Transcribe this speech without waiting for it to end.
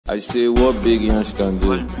I say what big yansh can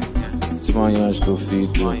do, small yansh go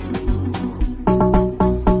feed you.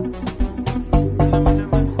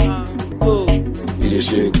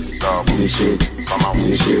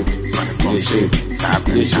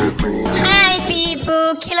 Hi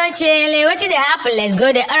people, Kilo Chile, what did happen? Let's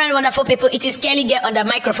go there. Alright, wonderful people, it is Kelly Get on the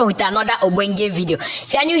microphone with another Obwenje video.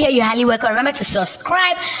 If you are new here, you're highly welcome. Remember to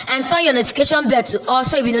subscribe and turn your notification bell to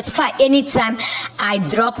also be notified anytime I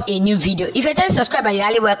drop a new video. If you don't subscribe, you're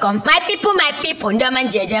highly welcome. My people,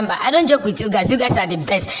 I don't joke with you guys. You guys are the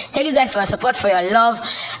best. Thank you guys for your support, for your love.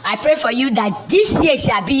 I pray for you that this year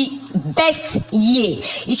shall be best year.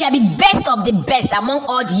 It shall be best of the best among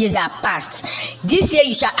all the years that passed. This year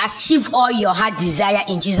you shall achieve all your heart desire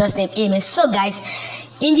in Jesus' name. Amen. So guys,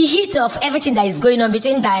 in the heat of everything that is going on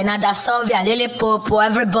between DYNA, Sylvia, and Lele Popo,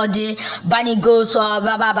 everybody, BANIGOS, blah,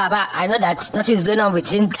 blah, blah, blah. I know that nothing is going on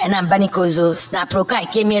between DYNA and BANIGOS. Now, Proka, I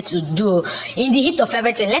came here to do. In the heat of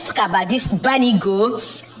everything, let's talk about this BANIGO,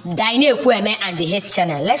 DYNA EKWUEME, and the hate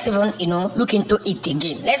channel. Let's even, look into it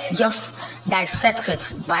again. Let's just dissect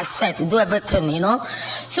it by set, do everything,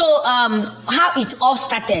 So, how it all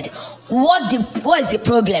started, what is the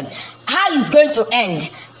problem, how it's going to end,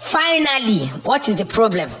 finally, what is the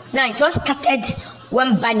problem? Now, it all started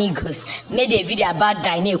when BANIGOS made a video about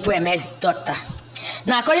DYNA EKWUEME's daughter.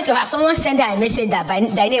 Now, according to her, someone sent her a message that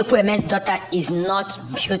DYNA EKWUEME's daughter is not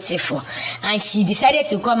beautiful, and she decided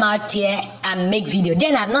to come out here and make video.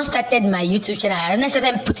 Then I've not started my YouTube channel. I've not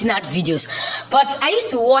started putting out videos, but I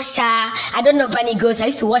used to watch her. I don't know BANIGOS. I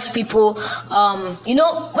used to watch people.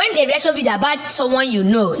 When they reaction video about someone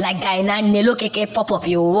like DYNA, Nelo Keke pop up,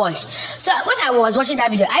 you watch. So when I was watching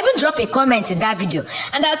that video, I even dropped a comment in that video,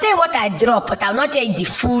 and I'll tell you what I dropped, but I'll not tell you the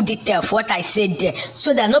full detail of what I said there,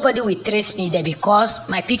 so that nobody will trace me there, because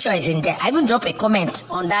my picture is in there. I even dropped a comment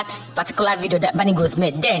on that particular video that BANIGOS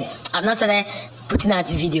made. Then I've not started putting out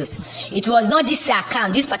videos. It was not this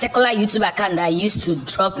account, this particular YouTube account, that I used to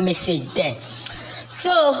drop message there.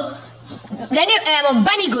 So then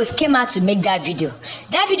BANIGOS came out to make that video.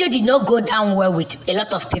 That video did not go down well with a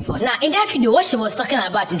lot of people. Now, in that video, what she was talking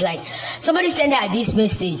about is like, somebody sent her this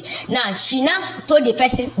message. Now, she now told the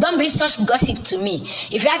person, don't bring such gossip to me.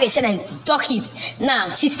 If you have a channel, talk it. Now,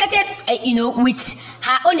 she started, with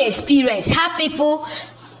her own experience, how people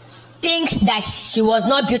thinks that she was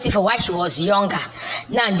not beautiful while she was younger.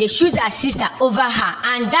 Now they choose her sister over her,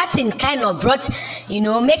 and that thing kind of brought,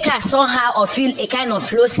 make her somehow or feel a kind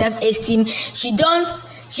of low self-esteem. She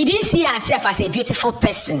didn't see herself as a beautiful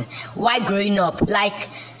person while growing up. Like,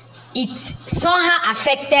 it somehow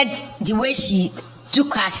affected the way she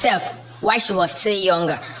took herself while she was still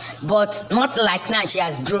younger. But not like now, she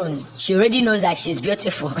has grown. She already knows that she's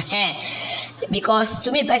beautiful. Because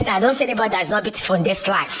to me personally, I don't see anybody that's not beautiful in this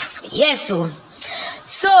life. Yes,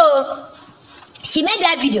 so she made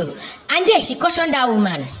that video, and then she cautioned that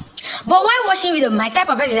woman. But while watching video, my type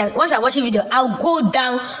of person is that once I watch a video, I'll go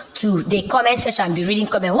down to the comment section and be reading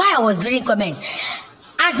comment. While I was reading comment,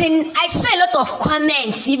 as in, I saw a lot of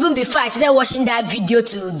comments even before I started watching that video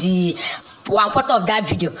to the one part of that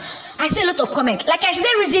video. I saw a lot of comments. Like, I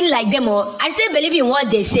started reasoning like them, I still believe in what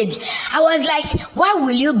they said. I was like, why will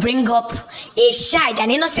you bring up a child, an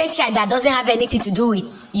innocent child that doesn't have anything to do with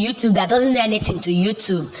YouTube, that doesn't know anything to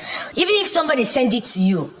YouTube? Even if somebody sent it to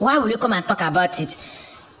you, why will you come and talk about it?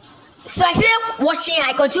 So I started watching her.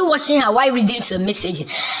 I continued watching her while reading some messages.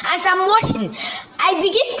 As I'm watching,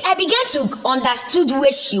 I began to understand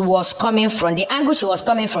where she was coming from, the angle she was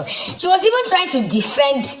coming from. She was even trying to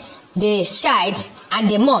defend the child and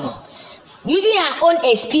the mom, using her own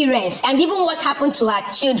experience and even what happened to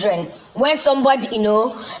her children when somebody,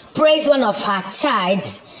 praised one of her child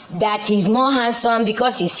that he's more handsome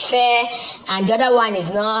because he's fair, and the other one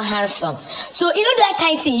is not handsome. So, that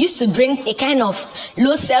kind of thing used to bring a kind of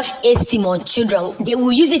low self-esteem on children. They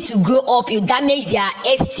will use it to grow up. You damage their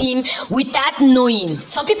esteem without knowing.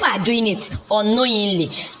 Some people are doing it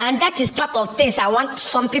unknowingly, and that is part of things I want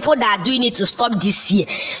some people that are doing it to stop this year.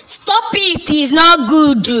 Stop it. It's not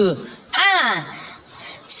good.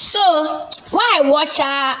 So while I watch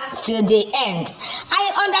her till the end,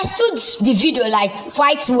 I understood the video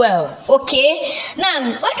quite well. Okay,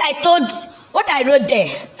 now what I wrote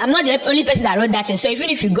there, I'm not the only person that wrote that thing. So even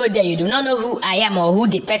if you go there, you do not know who I am or who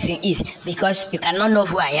the person is, because you cannot know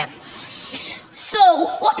who I am. So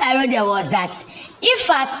what I wrote there was that if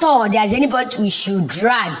at all there's anybody we should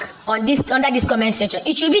drag on under this comment section,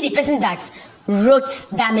 it should be the person that wrote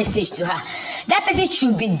that message to her. That person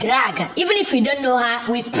should be dragged. Even if we don't know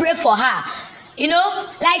her, we pray for her.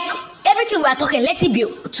 Like everything we are talking, let it be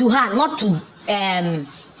to her, not to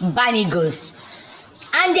BANIGOS.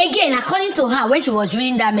 And again, according to her, when she was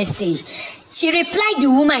reading that message, She replied the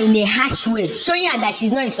woman in a harsh way, showing her that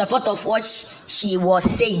she's not in support of what she was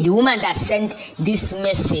saying, the woman that sent this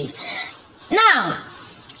message. Now,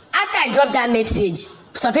 after I dropped that message,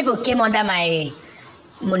 some people came under my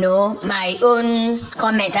own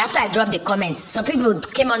comment. After I dropped the comments, some people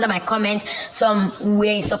came under my comments. Some were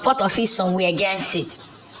in support of it, some were against it.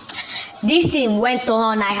 This thing went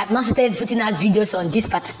on. I have not started putting out videos on this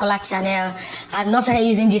particular channel. I have not started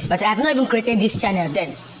using this, but I have not even created this channel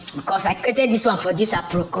then, because I created this one for this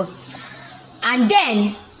apropos. And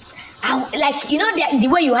then, the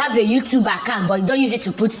way you have a YouTube account, but you don't use it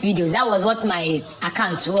to put videos. That was what my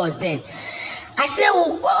account was then. I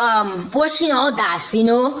started watching all that,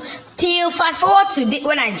 till fast forward to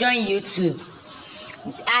when I joined YouTube.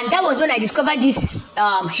 And that was when I discovered this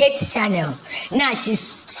hate channel. Now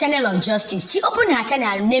she's Channel of Justice. She opened her channel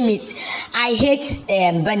and named it I Hate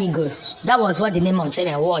BANIGOS. That was what the name of the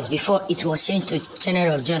channel was before it was changed to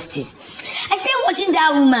Channel of Justice. I started watching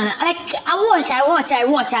that woman. I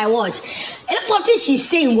watch. A lot of things she's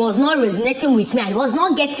saying was not resonating with me. I was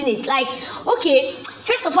not getting it. Like, okay,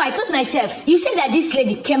 first of all, I told myself, you said that this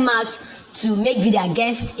lady came out to make video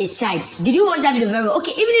against a child. Did you watch that video very well?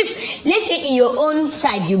 Okay, even if, let's say in your own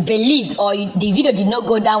side you believed or the video did not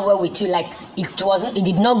go down well with you, like it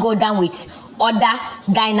did not go down with other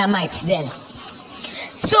dynamites then.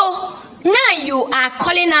 So now you are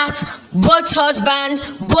calling out both husband,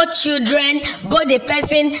 both children, both the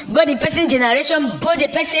person generation, both the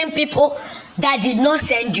person people that did not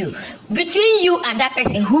send you. Between you and that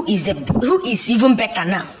person, who is even better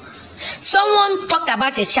now? Someone talked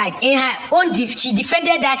about a child in her own. She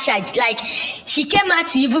defended that child. Like, she came out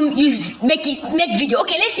to even make video.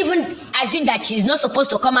 Okay, let's even assume that she's not supposed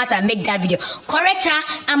to come out and make that video. Correct her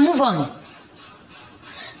and move on.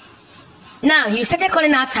 Now you started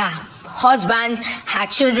calling out her husband, her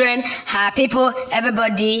children, her people,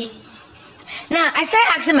 everybody. Now I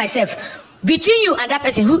started asking myself, between you and that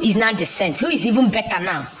person, who is now the saint? Who is even better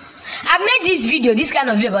now? I've made this video, this kind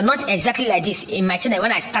of video, but not exactly like this in my channel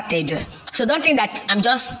when I started. So don't think that I'm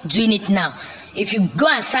just doing it now. If you go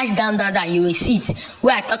and search down, you will see it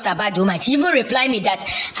where I talked about the woman. She even replied me that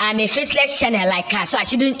I'm a faceless channel like her, so I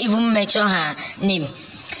shouldn't even mention her name.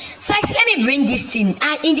 So I said, let me bring this thing.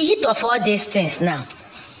 And in the heat of all these things now,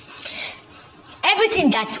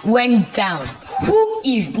 everything that went down, who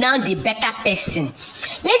is now the better person?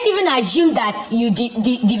 Let's even assume that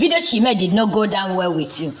the video she made did not go down well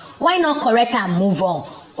with you. Why not correct her and move on?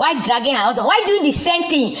 Why dragging her husband? Why doing the same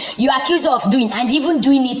thing you accuse her of doing and even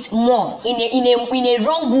doing it more in a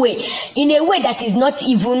wrong way, in a way that is not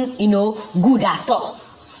even good at all?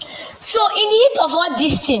 So in the heat of all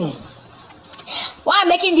this thing, why I'm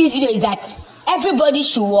making this video is that everybody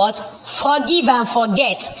should what? Forgive and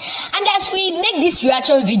forget. And as we make this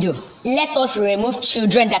reaction video, let us remove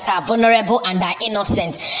children that are vulnerable and are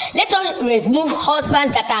innocent. Let us remove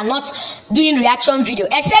husbands that are not doing reaction video,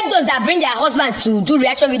 except those that bring their husbands to do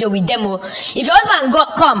reaction video with them. If your husband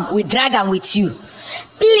come, we drag them with you.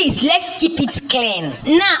 Please, let's keep it clean.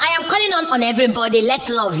 Now, I am calling on everybody, let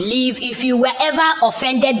love live. If you were ever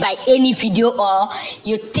offended by any video or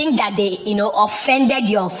you think that they, offended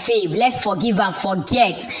your faith, let's forgive and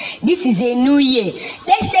forget. This is a new year.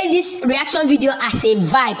 Let's take this reaction video as a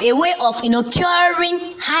vibe, a way of,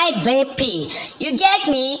 curing high BP. You get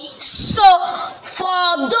me? So,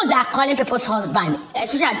 for those that are calling people's husband,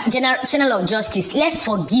 especially Channel of Justice, let's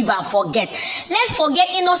forgive and forget. Let's forget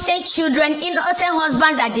innocent children, innocent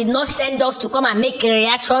husbands that did not send us to come and make a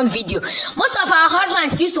reaction video. Most of our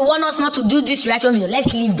husbands used to want us not to do this reaction video.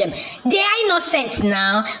 Let's leave them. They are innocent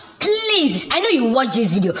now. Please, I know you watch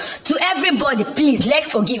this video. To everybody, please,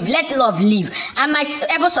 let's forgive. Let love live. And my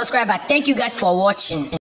able subscriber, thank you guys for watching.